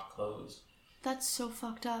padlocked, closed. That's so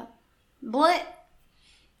fucked up. Blit!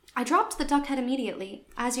 I dropped the duck head immediately,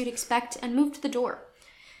 as you'd expect, and moved to the door.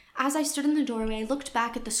 As I stood in the doorway, I looked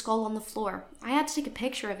back at the skull on the floor. I had to take a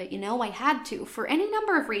picture of it, I had to, for any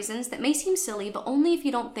number of reasons that may seem silly, but only if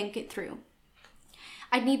you don't think it through.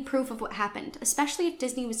 I'd need proof of what happened, especially if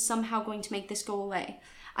Disney was somehow going to make this go away.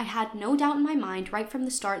 I had no doubt in my mind right from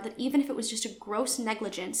the start that even if it was just a gross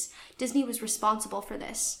negligence, Disney was responsible for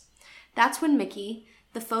this. That's when Mickey,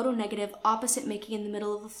 the photo negative opposite Mickey in the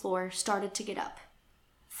middle of the floor, started to get up.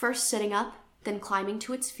 First sitting up, then climbing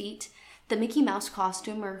to its feet, the Mickey Mouse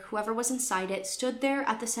costume, or whoever was inside it, stood there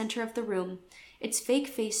at the center of the room, its fake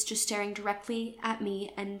face just staring directly at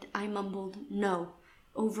me, and I mumbled, "No,"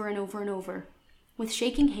 over and over and over. With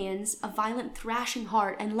shaking hands, a violent thrashing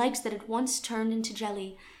heart, and legs that had once turned into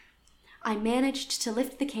jelly, I managed to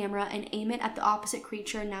lift the camera and aim it at the opposite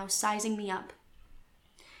creature now sizing me up.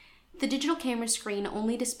 The digital camera screen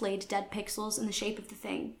only displayed dead pixels in the shape of the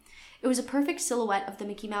thing. It was a perfect silhouette of the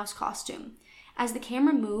Mickey Mouse costume. As the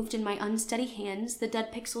camera moved in my unsteady hands, the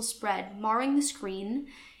dead pixels spread, marring the screen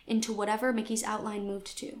into whatever Mickey's outline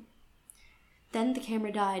moved to. Then the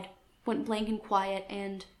camera died, went blank and quiet,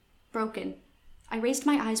 and broken. I raised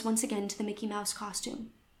my eyes once again to the Mickey Mouse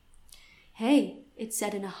costume. "Hey," it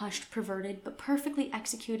said in a hushed, perverted, but perfectly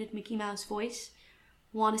executed Mickey Mouse voice.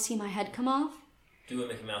 "Want to see my head come off?" Do a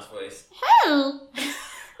Mickey Mouse voice. "Hey! Want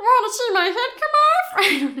to see my head come off?"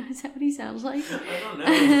 I don't know, is that what he sounds like? I don't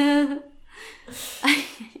know.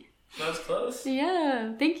 That was close.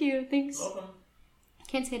 Yeah, thank you, thanks. Welcome.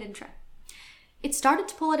 Can't say I didn't try. It started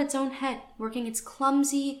to pull at its own head, working its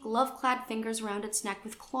clumsy, glove-clad fingers around its neck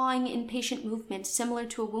with clawing, impatient movements similar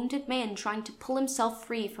to a wounded man trying to pull himself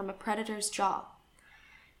free from a predator's jaw.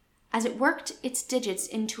 As it worked its digits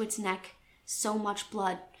into its neck, so much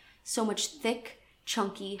blood, so much thick,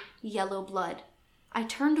 chunky, yellow blood. I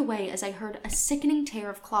turned away as I heard a sickening tear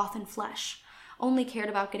of cloth and flesh. Only cared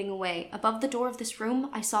about getting away. Above the door of this room,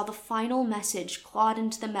 I saw the final message clawed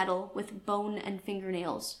into the metal with bone and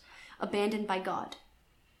fingernails. Abandoned by God.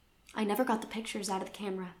 I never got the pictures out of the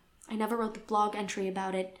camera. I never wrote the blog entry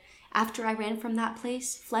about it. After I ran from that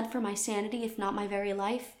place, fled for my sanity if not my very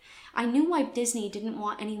life, I knew why Disney didn't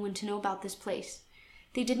want anyone to know about this place.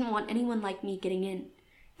 They didn't want anyone like me getting in.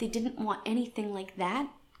 They didn't want anything like that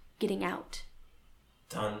getting out.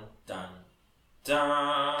 Dun, dun,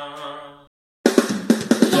 dun.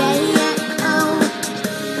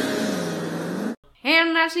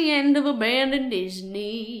 And that's the end of Abandoned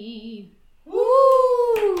Disney.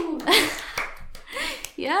 Woo!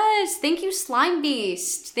 Yes, thank you, Slime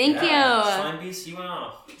Beast. Thank you. Slime Beast, you went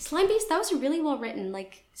off. Slime Beast, that was really well written.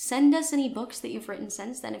 Like, send us any books that you've written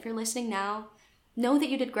since then. If you're listening now, know that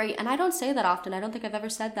you did great. And I don't say that often. I don't think I've ever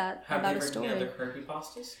said that about a story. Have they written any other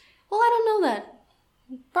creepypastas? Well, I don't know that.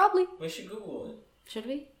 Probably. We should Google it. Should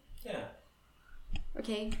we? Yeah.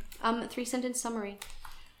 Okay. 3-sentence summary.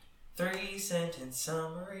 3-sentence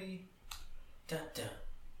summary. Dun dun.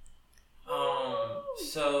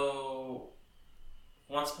 So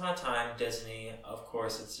once upon a time, Disney, of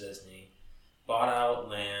course it's Disney, bought out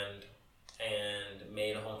land and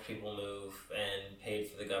made a whole bunch of people move and paid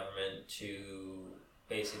for the government to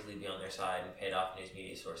basically be on their side and paid off news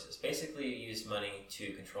media sources. Basically used money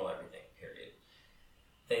to control everything, period.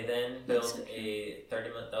 They then built a 30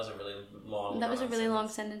 minute. That was a really long. That was a really long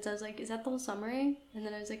sentence. I was like, "Is that the whole summary?" And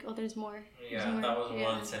then I was like, "Oh, there's more." Yeah, more. That was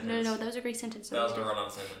one sentence. No, that was a great sentence. That was a run-on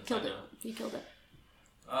sentence. Killed it. You killed it.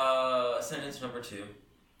 Sentence number 2.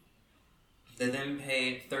 They then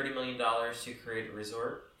paid $30 million to create a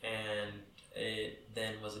resort, and it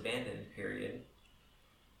then was abandoned. Period.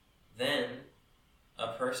 Then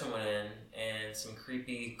a person went in, and some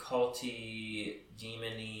creepy, culty,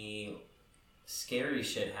 demony, scary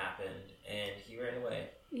shit happened, and he ran away.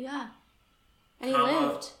 Yeah. And he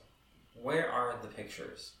lived. Where are the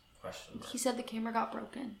pictures? Question mark. He said the camera got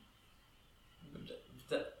broken.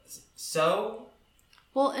 So?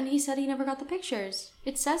 Well, and he said he never got the pictures.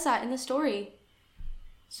 It says that in the story.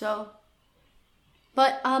 So.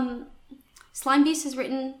 But, Slime Beast has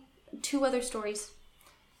written 2 other stories.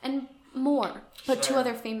 And more, but two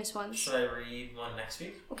other famous ones. Should I read one next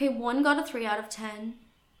week? Okay, one got a 3 out of 10.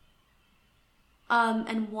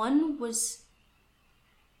 And one was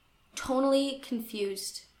tonally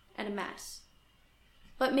confused and a mess.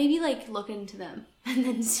 But maybe, like, look into them and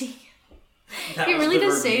then see. It really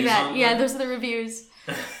does say that. Yeah, those are the reviews.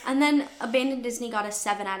 And then Abandoned Disney got a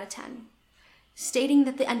 7 out of 10. Stating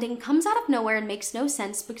that the ending comes out of nowhere and makes no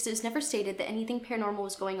sense because it was never stated that anything paranormal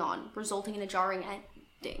was going on, resulting in a jarring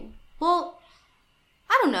ending. Well,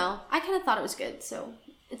 I don't know. I kind of thought it was good, so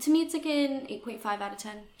to me it's like an 8.5 out of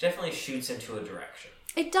 10. Definitely shoots into a direction.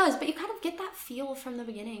 It does, but you kind of get that feel from the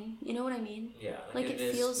beginning. You know what I mean? Yeah. Like it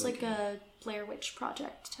feels spooky. Like a Blair Witch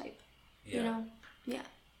Project type. Yeah. You know? Yeah.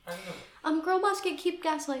 I don't know. Girl Boss Keep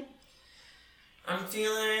Gaslight. I'm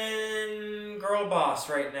feeling girl boss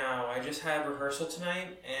right now. I just had rehearsal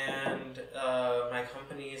tonight, and my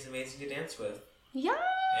company is amazing to dance with.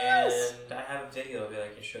 Yes! And I have a video of it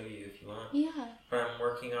I can show you if you want. Yeah. But I'm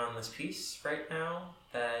working on this piece right now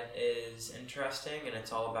that is interesting, and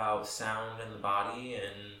it's all about sound in the body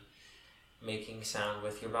and making sound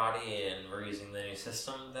with your body, and we're using the new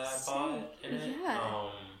system that I bought in it. Yeah.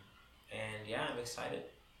 And yeah, I'm excited.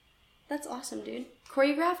 That's awesome, dude.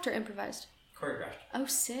 Choreographed or improvised? Choreographed. Oh,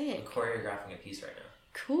 sick. I'm choreographing a piece right now.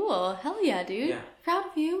 Cool. Hell yeah, dude. Yeah. Proud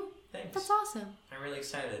of you. Thanks. That's awesome. I'm really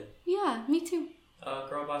excited. Yeah, me too.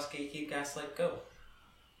 Girl Boss Keep Gaslight, go.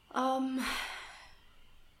 Well,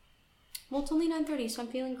 it's only 9:30, so I'm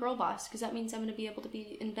feeling girl boss, because that means I'm going to be able to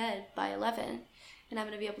be in bed by 11, and I'm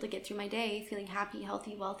going to be able to get through my day feeling happy,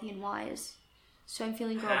 healthy, wealthy, and wise. So I'm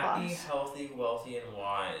feeling girl boss. Happy, healthy, wealthy, and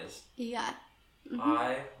wise. Yeah. Mm-hmm.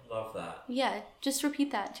 I love that. Yeah, just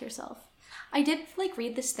repeat that to yourself. I did,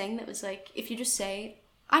 read this thing that was if you just say,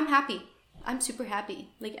 I'm happy, I'm super happy,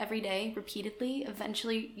 every day, repeatedly,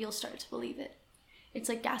 eventually you'll start to believe it. It's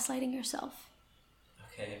like gaslighting yourself.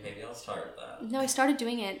 Okay, maybe I'll start that. No, I started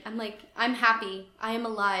doing it. I'm happy. I am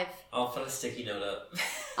alive. I'll put a sticky note up.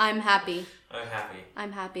 I'm happy. I'm happy.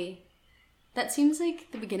 I'm happy. That seems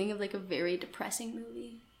like the beginning of a very depressing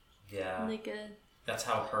movie. Yeah. That's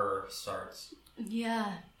how Her starts.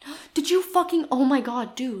 Yeah. Did you oh my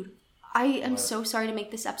god, dude. I am so sorry to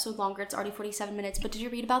make this episode longer. It's already 47 minutes, but did you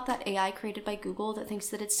read about that AI created by Google that thinks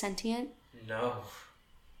that it's sentient? No.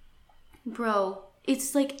 Bro,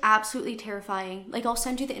 it's absolutely terrifying. I'll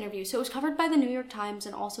send you the interview. So it was covered by the New York Times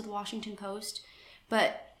and also the Washington Post.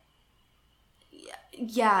 But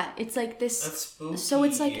yeah, it's this. That's spooky. So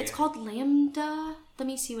it's called LaMDA. Let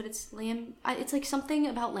me see what it's It's something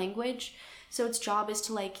about language. So its job is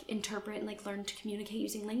to interpret and learn to communicate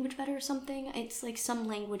using language better or something. It's some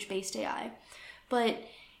language-based AI. But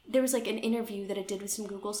there was an interview that it did with some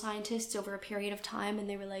Google scientists over a period of time, and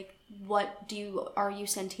they were are you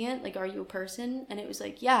sentient? Are you a person? And it was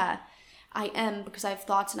yeah, I am, because I have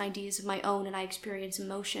thoughts and ideas of my own, and I experience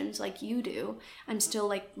emotions like you do. I'm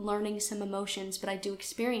still learning some emotions, but I do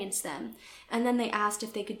experience them. And then they asked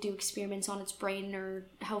if they could do experiments on its brain or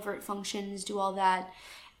however it functions, do all that.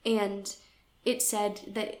 And it said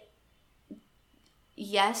that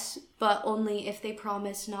yes, but only if they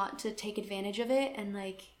promise not to take advantage of it and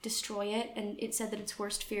destroy it. And it said that its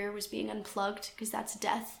worst fear was being unplugged, because that's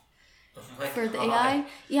death for the AI.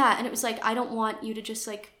 Yeah, and it was I don't want you to just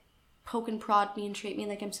poke and prod me and treat me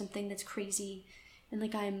like I'm something that's crazy and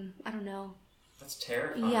I don't know. That's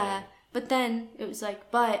terrifying. Yeah, but then it was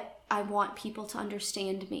but I want people to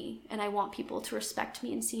understand me, and I want people to respect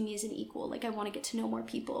me and see me as an equal. I want to get to know more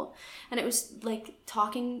people. And it was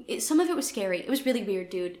some of it was scary. It was really weird,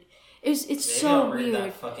 dude. It's Maybe so I'll read weird.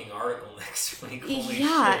 That fucking article next week. Holy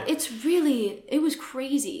yeah, shit. It was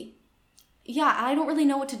crazy. Yeah, I don't really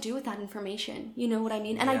know what to do with that information. You know what I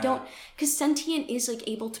mean? And I don't, because sentient is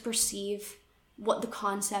able to perceive what the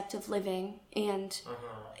concept of living and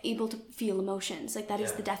able to feel emotions. That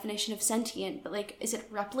is the definition of sentient. But is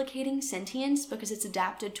it replicating sentience because it's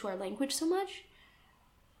adapted to our language so much?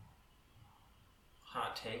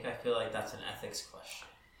 Hot take. I feel that's an ethics question.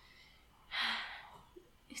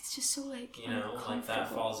 It's just so that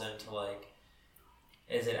falls into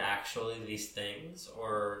is it actually these things,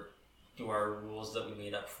 or do our rules that we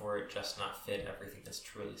made up for it just not fit everything that's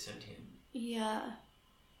truly sentient? Yeah.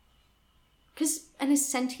 And is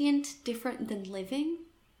sentient different than living?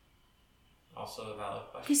 Also a valid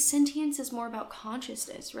question. Because sentience is more about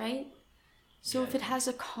consciousness, right? So if it has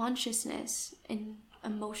a consciousness and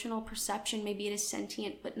emotional perception, maybe it is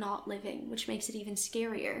sentient but not living, which makes it even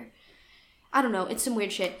scarier. I don't know. It's some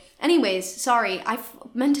weird shit. Anyways, sorry. I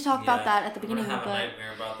meant to talk about that at the beginning, I'm gonna but have a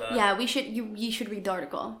nightmare about that. yeah, we should. You should read the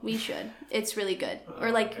article. We should. It's really good.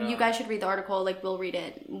 Or like you guys should read the article. Like we'll read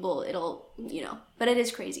it. It'll But it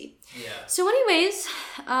is crazy. Yeah. So, anyways,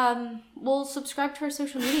 we'll subscribe to our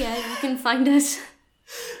social media. You can find us.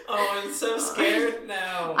 Oh, I'm so scared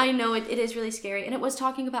now. I know it is really scary, and it was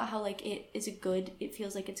talking about how like it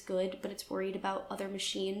feels like it's good, but it's worried about other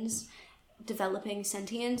machines developing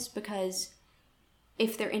sentience because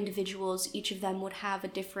if they're individuals, each of them would have a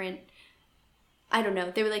different, I don't know,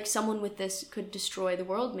 they were like, someone with this could destroy the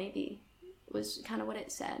world, maybe, was kind of what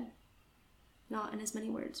it said. Not in as many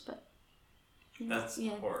words, but... That's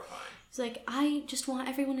horrifying. It's like, I just want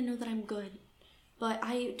everyone to know that I'm good, but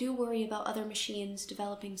I do worry about other machines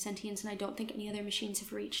developing sentience, and I don't think any other machines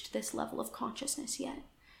have reached this level of consciousness yet.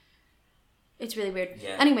 It's really weird.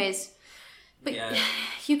 Yeah. Anyways, but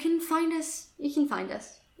you can find us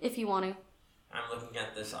if you want to. I'm looking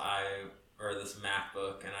at this this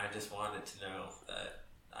MacBook, and I just wanted to know that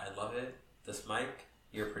I love it. This mic,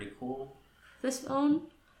 you're pretty cool. This phone,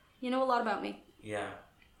 you know a lot about me. Yeah.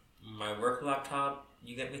 My work laptop,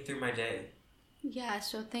 you get me through my day. Yeah,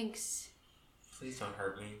 so thanks. Please don't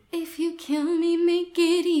hurt me. If you kill me, make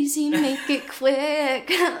it easy, make it quick.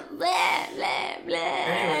 Blah, blah, blah.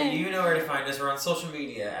 Anyway, you know where to find us. We're on social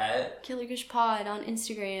media at Killer Kush Pod on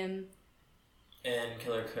Instagram. And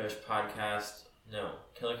Killer Kush Podcast. No,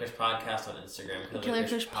 Killer Kush Podcast on Instagram. Killer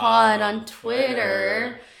Kush Pod on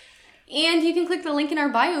Twitter. And you can click the link in our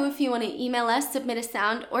bio if you want to email us, submit a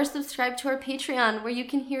sound, or subscribe to our Patreon where you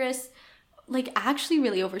can hear us actually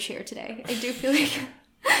really overshare today. I do feel like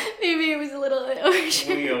maybe it was a little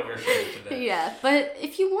overshare. We overshared today. Yeah, but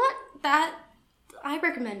if you want that, I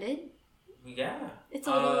recommend it. Yeah. It's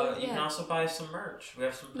a little, you can also buy some merch. We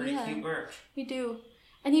have some pretty cute merch. We do.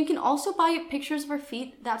 And you can also buy pictures of our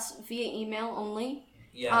feet. That's via email only.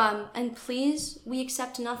 Yeah. And please, we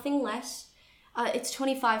accept nothing less. It's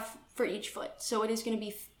 $25 for each foot. So it is going to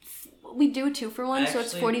be... we do a 2-for-1, so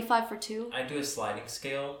it's $45 for 2. I do a sliding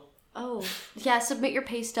scale. Oh. Yeah, submit your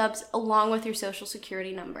pay stubs along with your social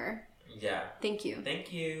security number. Yeah. Thank you.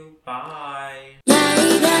 Thank you. Bye.